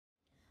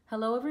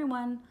Hello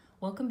everyone,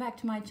 welcome back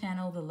to my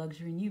channel, The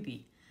Luxury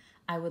Newbie.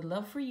 I would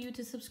love for you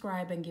to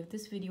subscribe and give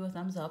this video a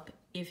thumbs up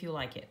if you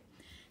like it.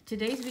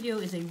 Today's video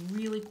is a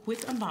really quick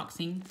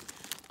unboxing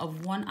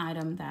of one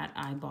item that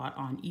I bought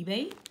on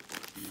eBay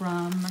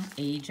from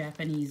a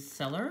Japanese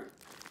seller,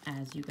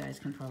 as you guys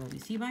can probably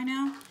see by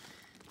now.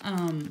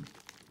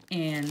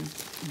 And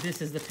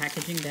this is the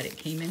packaging that it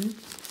came in.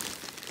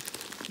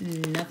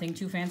 Nothing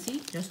too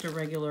fancy, just a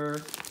regular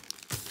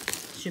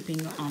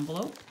shipping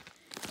envelope.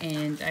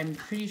 And I'm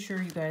pretty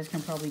sure you guys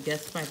can probably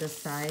guess by the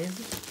size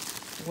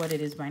what it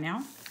is by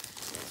now.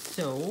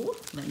 So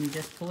let me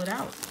just pull it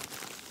out.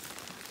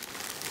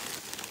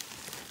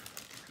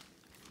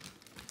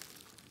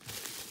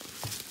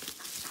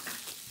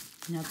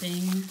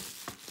 Nothing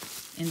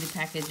in the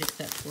package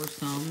except for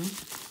some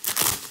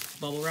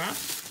bubble wrap.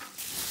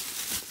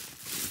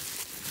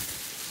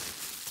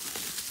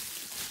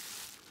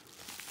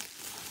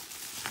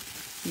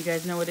 You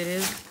guys know what it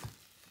is?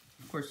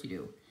 Of course you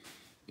do.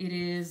 It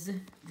is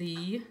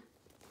the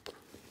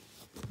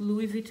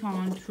Louis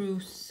Vuitton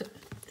Trousse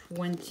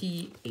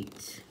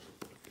 28.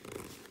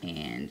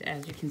 And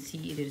as you can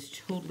see, it is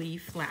totally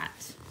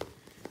flat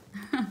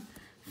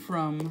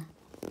from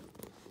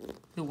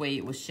the way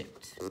it was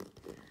shipped.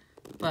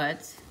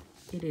 But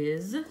it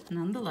is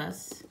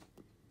nonetheless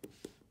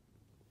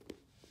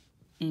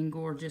in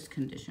gorgeous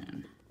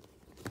condition,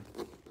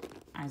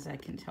 as I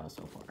can tell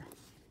so far.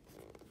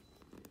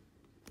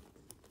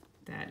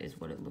 That is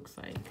what it looks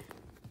like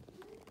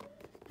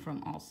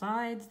from all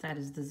sides. That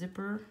is the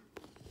zipper.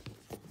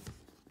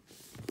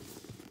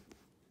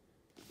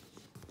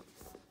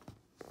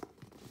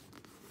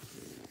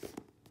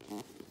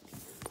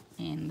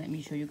 And let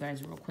me show you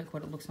guys real quick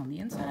what it looks on the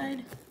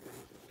inside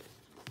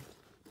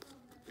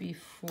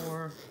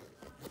before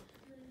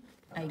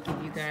I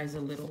give you guys a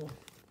little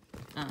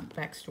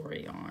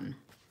backstory on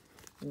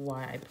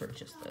why I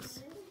purchased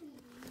this.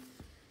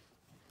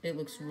 It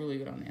looks really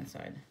good on the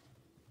inside.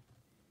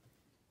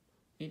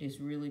 It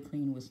is really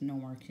clean with no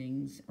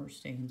markings or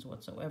stains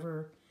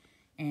whatsoever.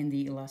 And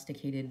the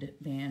elasticated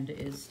band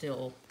is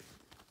still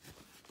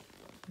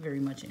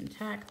very much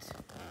intact.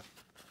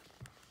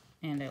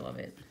 And I love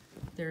it.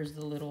 There's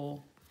the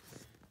little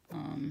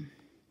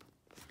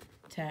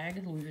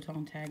tag, Louis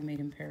Vuitton tag, made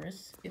in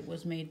Paris. It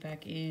was made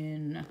back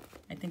in,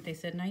 I think they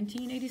said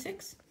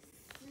 1986.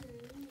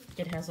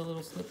 It has a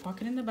little slip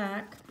pocket in the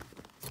back.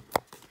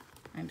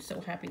 I'm so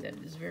happy that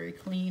it is very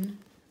clean.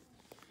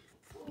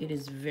 It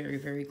is very,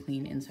 very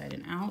clean inside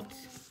and out.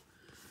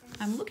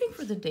 I'm looking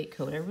for the date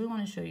code. I really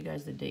want to show you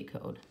guys the date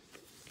code.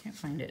 Can't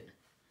find it.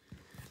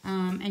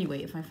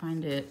 Anyway, if I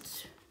find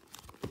it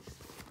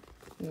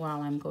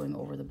while I'm going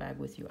over the bag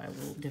with you, I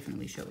will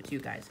definitely show it to you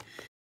guys.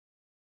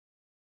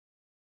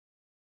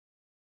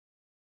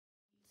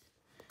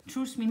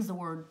 Trousse means the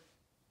word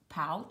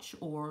pouch,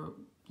 or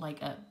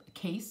like a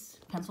case,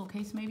 pencil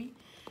case maybe,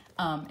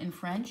 in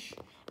French.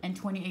 And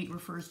 28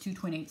 refers to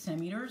 28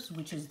 centimeters,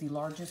 which is the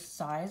largest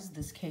size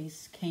this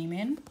case came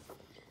in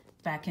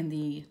back in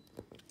the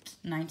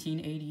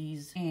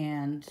 1980s.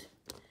 And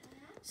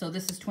so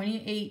this is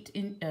 28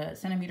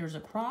 centimeters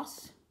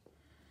across,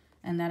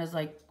 and that is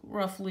like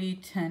roughly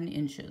 10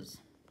 inches.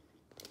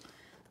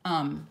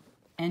 And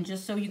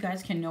just so you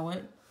guys can know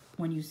it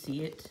when you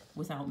see it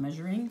without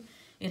measuring,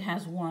 it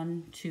has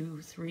 1, 2,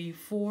 3,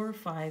 4,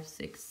 5,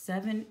 6,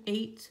 7,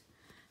 8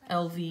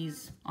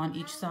 LVs on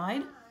each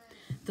side.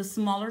 The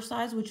smaller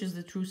size, which is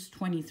the Trousse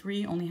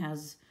 23, only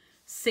has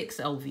 6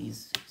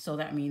 LVs. So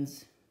that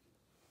means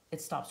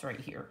it stops right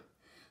here.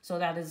 So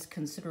that is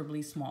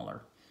considerably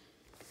smaller.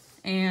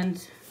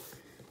 And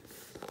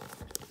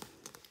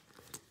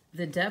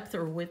the depth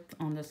or width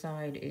on the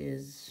side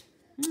is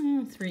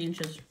 3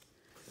 inches.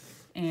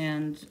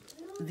 And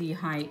the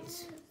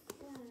height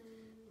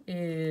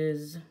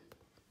is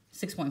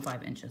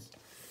 6.5 inches.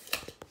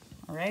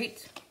 All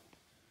right.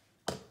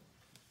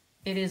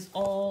 It is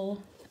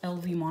all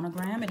LV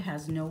monogram. It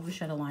has no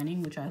vachetta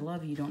lining, which I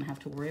love. You don't have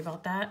to worry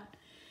about that.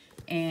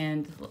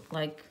 And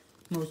like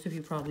most of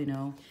you probably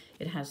know,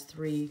 it has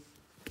 3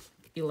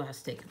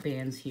 elastic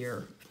bands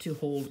here to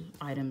hold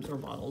items or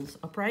bottles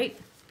upright.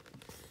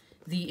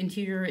 The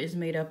interior is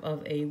made up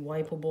of a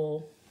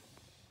wipeable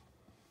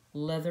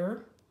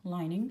leather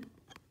lining,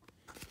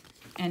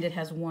 and it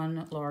has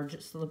 1 large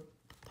slip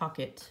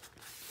pocket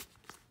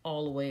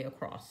all the way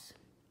across.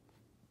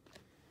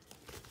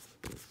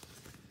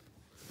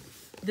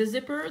 The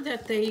zipper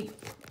that they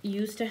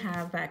used to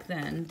have back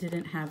then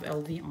didn't have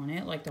LV on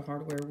it, like the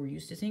hardware we're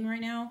used to seeing right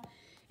now.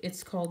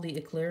 It's called the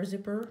Eclair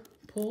zipper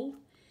pull,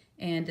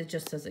 and it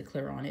just says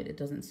Eclair on it. It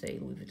doesn't say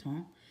Louis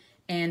Vuitton.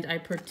 And I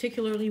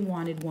particularly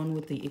wanted one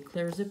with the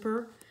Eclair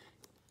zipper,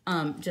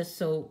 just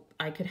so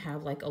I could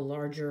have like a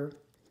larger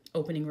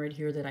opening right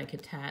here that I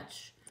could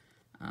attach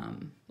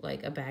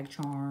like a bag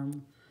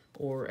charm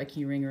or a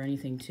key ring or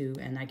anything to,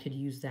 and I could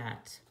use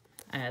that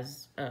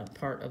as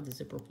part of the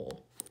zipper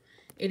pull.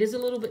 It is a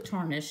little bit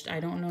tarnished. I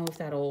don't know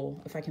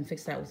if I can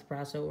fix that with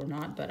Brasso or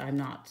not, but I'm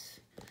not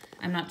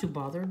too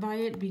bothered by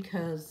it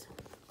because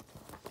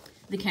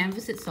the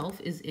canvas itself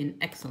is in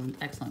excellent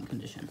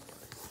condition.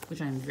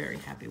 which I'm very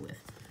happy with.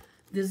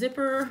 The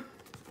zipper,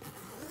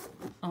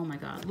 oh my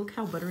God, look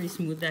how buttery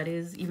smooth that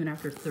is, even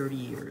after 30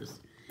 years.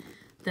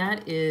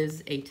 That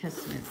is a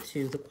testament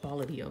to the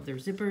quality of their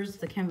zippers.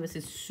 The canvas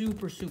is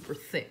super, super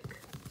thick,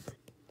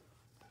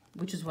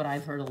 which is what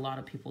I've heard a lot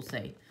of people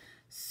say.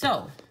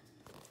 So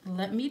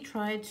let me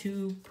try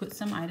to put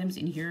some items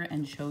in here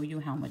and show you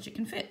how much it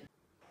can fit.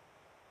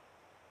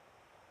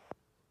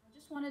 I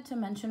just wanted to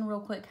mention real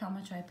quick how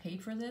much I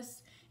paid for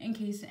this in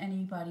case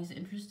anybody's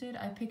interested.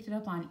 I picked it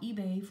up on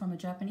eBay from a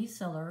Japanese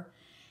seller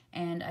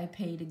and I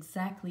paid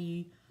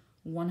exactly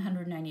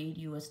 $198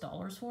 US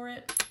for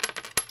it.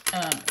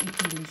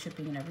 Including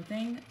shipping and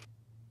everything,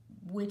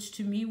 which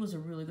to me was a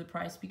really good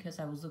price because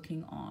I was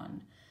looking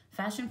on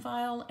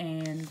Fashionphile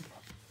and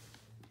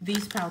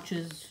these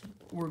pouches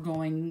were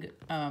going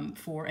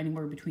for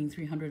anywhere between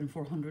 $300 and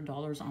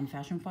 $400 on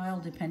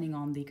Fashionphile, depending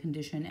on the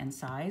condition and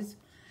size.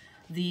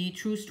 The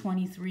Trousse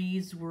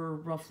 23s were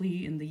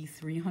roughly in the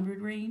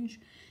 $300 range,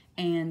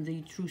 and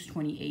the Trousse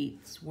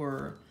 28s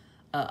were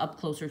up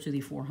closer to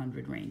the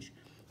 $400 range.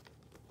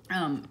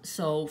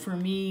 So for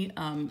me,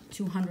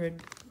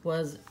 $200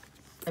 was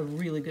a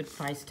really good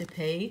price to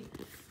pay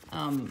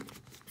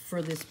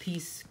for this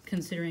piece,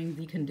 considering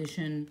the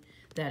condition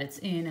that it's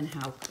in and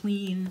how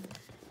clean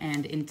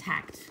and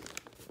intact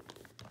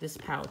this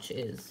pouch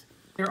is.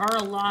 There are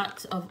a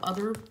lot of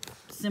other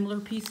similar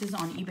pieces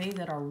on eBay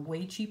that are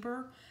way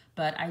cheaper,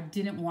 but I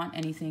didn't want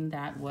anything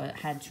that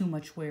had too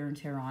much wear and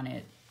tear on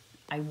it.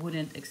 I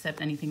wouldn't accept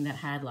anything that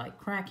had like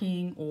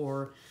cracking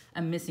or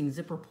a missing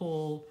zipper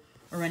pull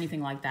or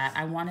anything like that.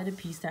 I wanted a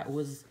piece that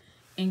was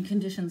in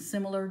condition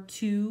similar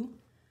to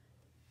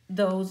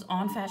those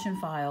on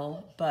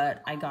Fashionphile,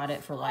 but I got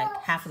it for like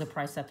half of the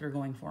price that they're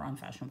going for on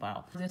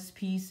Fashionphile. This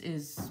piece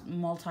is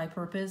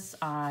multi-purpose.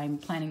 I'm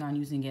planning on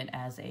using it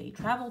as a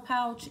travel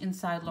pouch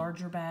inside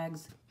larger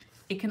bags.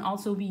 It can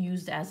also be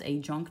used as a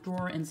junk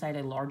drawer inside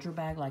a larger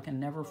bag, like a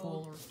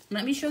Neverfull.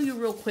 Let me show you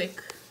real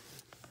quick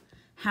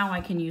how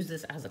I can use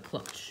this as a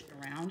clutch.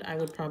 I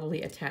would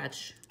probably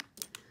attach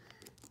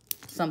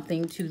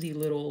something to the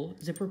little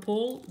zipper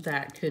pull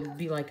that could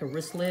be like a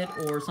wristlet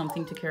or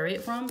something to carry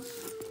it from,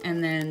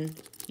 and then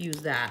use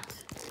that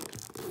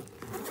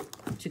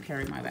to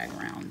carry my bag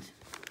around.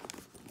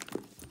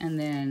 And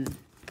then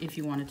if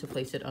you wanted to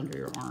place it under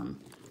your arm,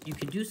 you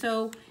could do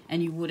so,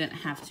 and you wouldn't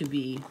have to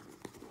be,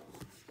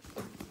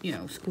 you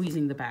know,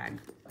 squeezing the bag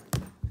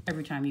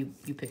every time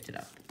you picked it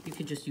up. You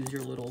could just use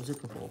your little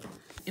zipper pull.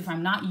 If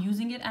I'm not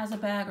using it as a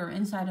bag or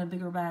inside a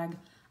bigger bag,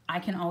 I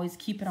can always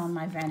keep it on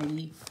my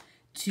vanity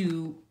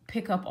to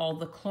pick up all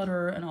the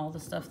clutter and all the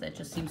stuff that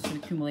just seems to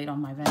accumulate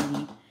on my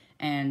vanity,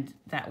 and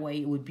that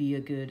way it would be a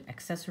good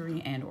accessory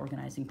and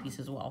organizing piece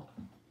as well.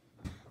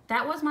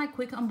 That was my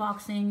quick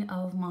unboxing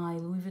of my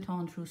Louis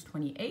Vuitton Trousse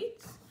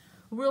 28.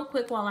 Real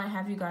quick, while I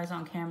have you guys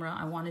on camera,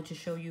 I wanted to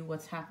show you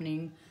what's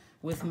happening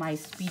with my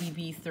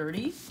Speedy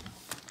V30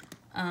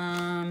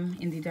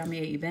 in the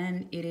Damier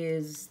Ebene. It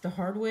is, the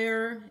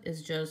hardware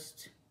is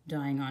just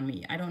dying on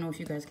me. I don't know if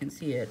you guys can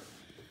see it,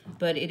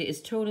 but it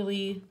is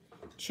totally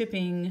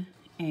chipping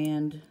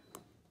and,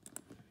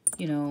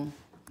 you know,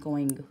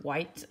 going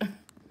white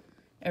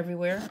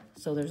everywhere.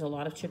 So there's a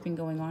lot of chipping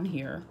going on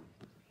here.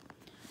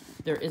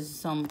 There is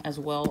some as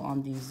well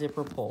on the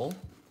zipper pull.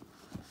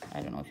 I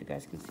don't know if you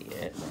guys can see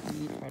it. Let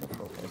me try to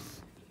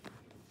focus.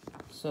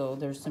 So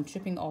there's some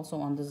chipping also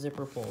on the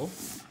zipper pull.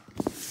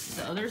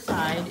 The other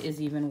side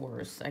is even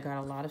worse. I got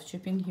a lot of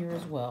chipping here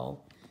as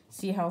well.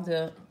 See how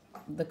the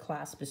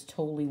clasp is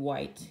totally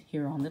white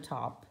here on the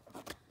top.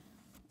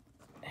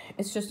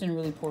 It's just in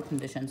really poor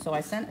condition. So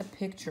I sent a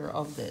picture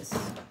of this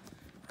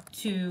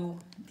to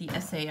the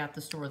SA at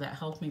the store that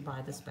helped me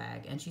buy this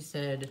bag, and she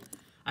said,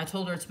 I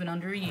told her it's been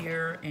under a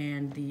year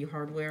and the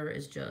hardware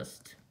is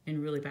just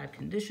in really bad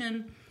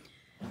condition.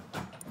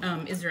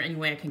 Is there any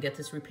way I can get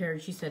this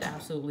repaired? She said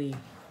absolutely,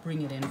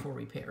 bring it in for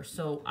repair.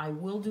 So I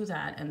will do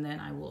that, and then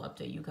I will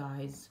update you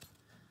guys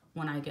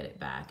when I get it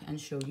back and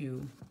show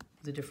you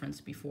the difference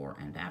before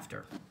and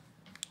after.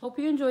 Hope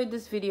you enjoyed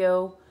this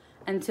video.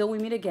 Until we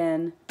meet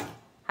again,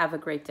 have a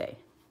great day.